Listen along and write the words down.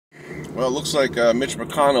Well, it looks like Mitch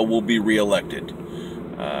McConnell will be reelected.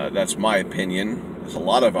 That's my opinion. That's a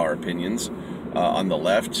lot of our opinions on the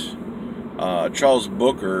left. Charles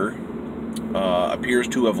Booker appears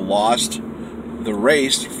to have lost the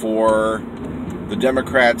race for the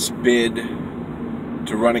Democrats' bid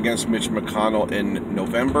to run against Mitch McConnell in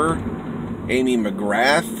November. Amy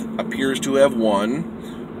McGrath appears to have won.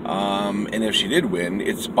 And if she did win,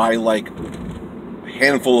 it's by like a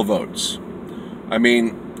handful of votes. I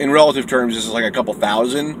mean, in relative terms, this is like a couple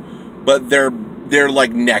thousand, but they're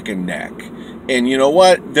like neck and neck. And you know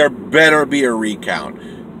what? There better be a recount.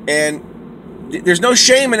 And there's no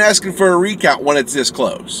shame in asking for a recount when it's this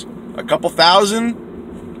close. A couple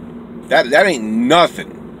thousand, that ain't nothing.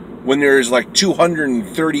 When there's like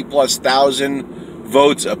 230 plus thousand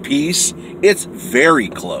votes apiece, it's very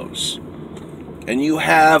close. And you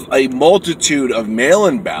have a multitude of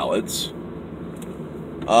mail-in ballots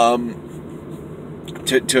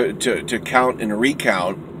to count and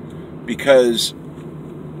recount, because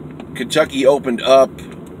Kentucky opened up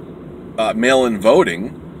mail-in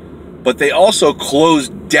voting, but they also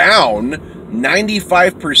closed down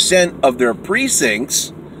 95% of their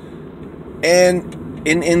precincts, and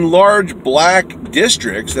in large black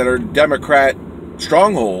districts that are Democrat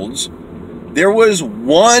strongholds, there was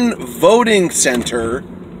one voting center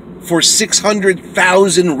for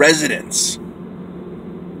 600,000 residents.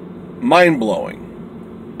 Mind-blowing.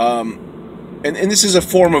 And this is a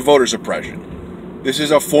form of voter suppression. This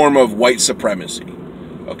is a form of white supremacy.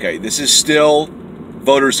 Okay, this is still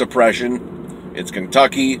voter suppression. It's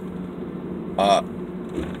Kentucky. But,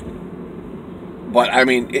 I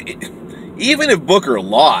mean, even if Booker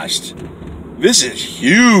lost, this is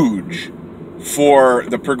huge for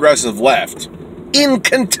the progressive left in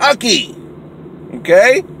Kentucky.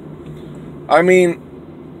 Okay? I mean,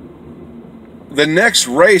 the next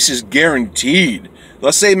race is guaranteed.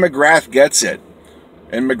 Let's say McGrath gets it,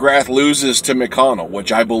 and McGrath loses to McConnell,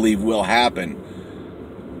 which I believe will happen.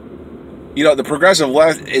 You know, the progressive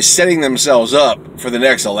left is setting themselves up for the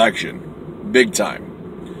next election. Big time.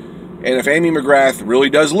 And if Amy McGrath really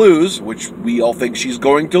does lose, which we all think she's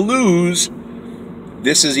going to lose,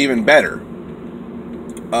 this is even better.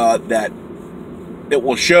 That it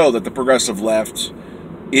will show that the progressive left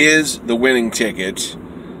is the winning ticket,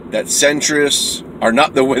 that centrists are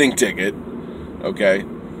not the winning ticket. Okay.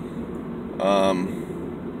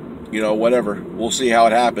 You know, whatever. We'll see how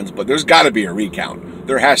it happens, but there's got to be a recount.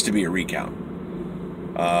 There has to be a recount.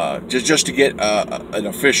 Just to get an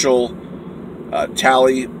official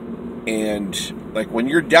tally. And like when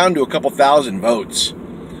you're down to a couple thousand votes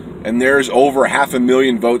and there's over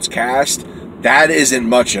 500,000 votes cast, that isn't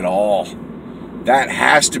much at all. That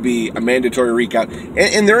has to be a mandatory recount.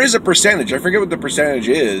 And there is a percentage. I forget what the percentage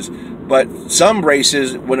is, but some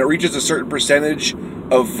races, when it reaches a certain percentage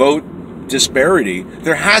of vote disparity,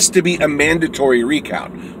 there has to be a mandatory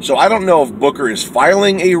recount. So I don't know if Booker is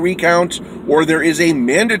filing a recount, or there is a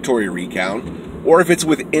mandatory recount, or if it's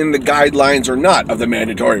within the guidelines or not of the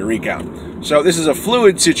mandatory recount. So this is a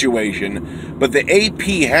fluid situation, but the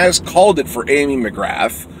AP has called it for Amy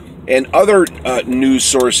McGrath, and other news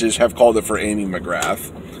sources have called it for Amy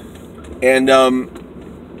McGrath. And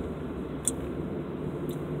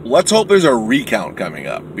let's hope there's a recount coming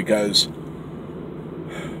up, because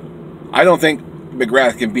I don't think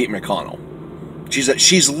McGrath can beat McConnell.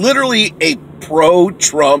 She's literally a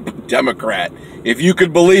pro-Trump Democrat, if you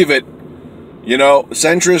could believe it. You know,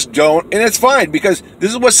 centrists don't, and it's fine, because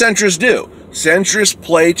this is what centrists do. Centrists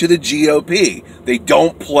play to the GOP. They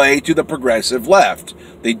don't play to the progressive left.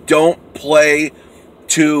 They don't play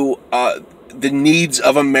to the needs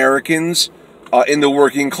of Americans in the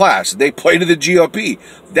working class. They play to the GOP.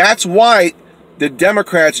 That's why the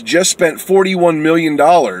Democrats just spent $41 million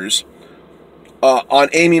on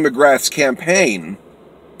Amy McGrath's campaign,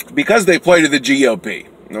 because they play to the GOP,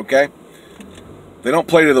 okay? They don't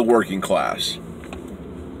play to the working class.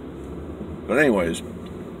 But anyways,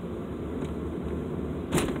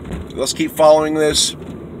 let's keep following this,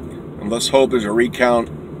 and let's hope there's a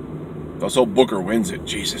recount. Let's hope Booker wins it.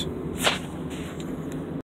 Jesus.